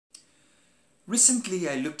Recently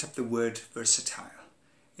I looked up the word versatile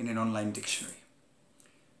in an online dictionary.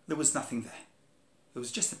 There was nothing there. There was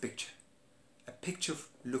just a picture of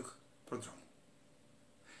Luc Prodromou.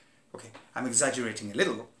 Okay, I'm exaggerating a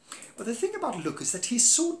little, but the thing about Luc is that he's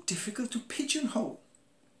so difficult to pigeonhole.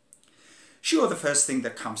 Sure, the first thing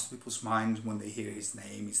that comes to people's mind when they hear his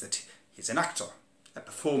name is that he's an actor, a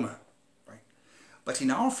performer, right? But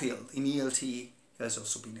in our field, in ELT, he has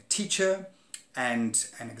also been a teacher and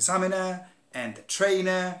an examiner and a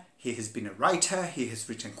trainer. He has been a writer, he has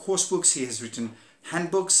written coursebooks, he has written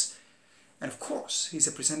handbooks, and of course, he's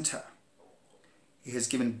a presenter. He has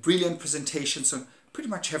given brilliant presentations on pretty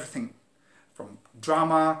much everything, from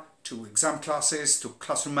drama to exam classes to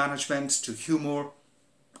classroom management to humor,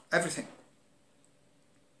 everything.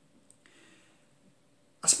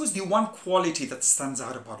 I suppose the one quality that stands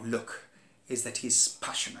out about Luc is that he's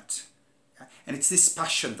passionate. And it's this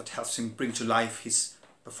passion that helps him bring to life his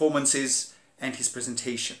performances and his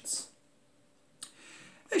presentations.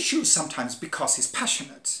 Sure, sometimes because he's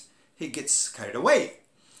passionate, he gets carried away.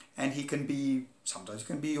 And sometimes he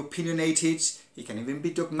can be opinionated, he can even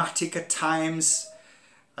be dogmatic at times.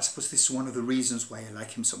 I suppose this is one of the reasons why I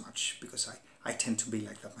like him so much, because I tend to be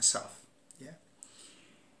like that myself. Yeah.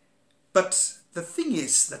 But the thing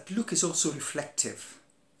is that Luc is also reflective.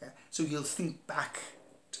 Yeah? So he'll think back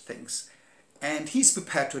to things. And he's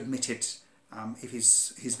prepared to admit it if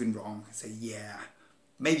he's been wrong. Say, yeah,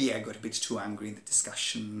 maybe I got a bit too angry in the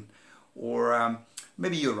discussion. Or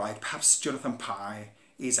maybe you're right, perhaps Jonathan Pye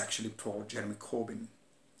is actually pro-Jeremy Corbyn.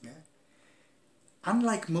 Yeah?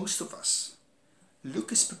 Unlike most of us,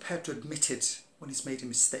 Luc is prepared to admit it when he's made a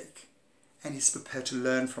mistake. And he's prepared to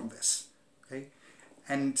learn from this. Okay?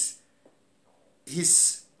 And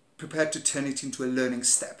he's prepared to turn it into a learning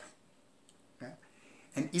step. Yeah?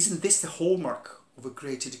 And isn't this the hallmark of a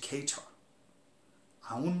great educator?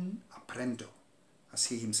 Aún aprendo, as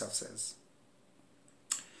he himself says.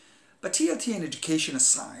 But TLT and education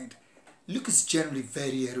aside, Luc is generally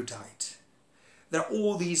very erudite. There are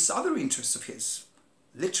all these other interests of his,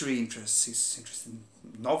 literary interests. He's interested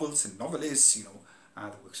in novels and novelists, the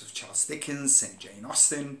works of Charles Dickens and Jane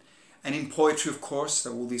Austen. And in poetry, of course,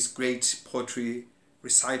 there are all these great poetry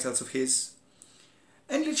recitals of his.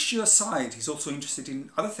 And literature aside, he's also interested in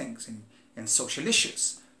other things, in social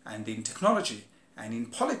issues, and in technology, and in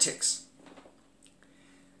politics.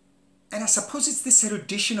 And I suppose it's this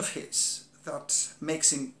erudition of his that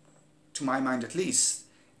makes him, to my mind at least,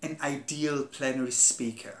 an ideal plenary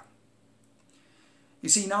speaker. You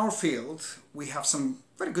see, in our field, we have some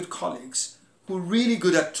very good colleagues who are really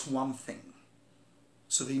good at one thing.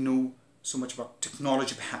 So they know so much about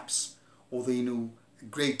technology perhaps, or they know a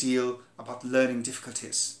great deal about learning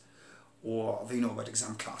difficulties, or they know about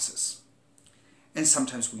exam classes. And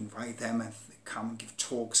sometimes we invite them and they come and give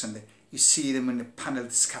talks, and you see them in a panel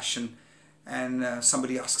discussion, and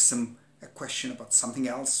somebody asks them a question about something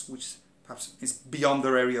else which perhaps is beyond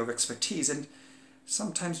their area of expertise, and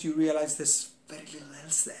sometimes you realize there's very little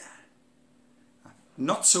else there.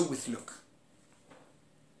 Not so with Luc.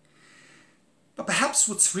 But perhaps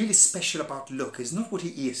what's really special about Luc is not what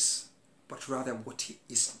he is, but rather what he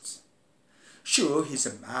isn't. Sure, he's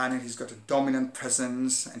a man and he's got a dominant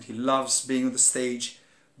presence and he loves being on the stage,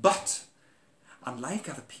 but unlike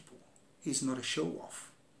other people, he's not a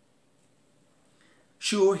show-off.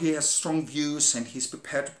 Sure, he has strong views and he's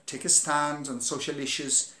prepared to take a stand on social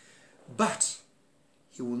issues, but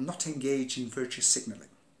he will not engage in virtue signaling.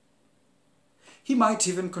 He might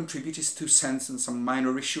even contribute his 2 cents on some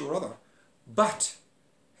minor issue or other, but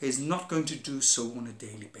he is not going to do so on a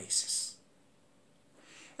daily basis.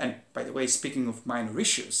 And by the way, speaking of minor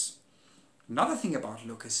issues, another thing about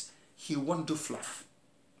Luc is he won't do fluff.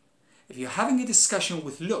 If you're having a discussion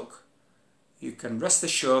with Luc, you can rest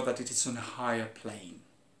assured that it is on a higher plane.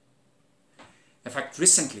 In fact,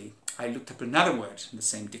 recently I looked up another word in the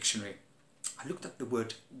same dictionary. I looked up the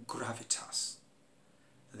word gravitas.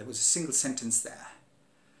 There was a single sentence there.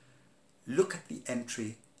 Look at the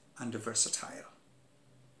entry under versatile.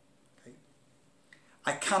 Okay?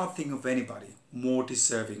 I cannot think of anybody more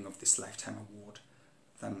deserving of this lifetime award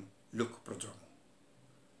than Luc Prodromou.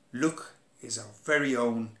 Luc is our very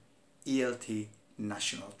own ELT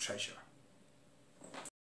national treasure.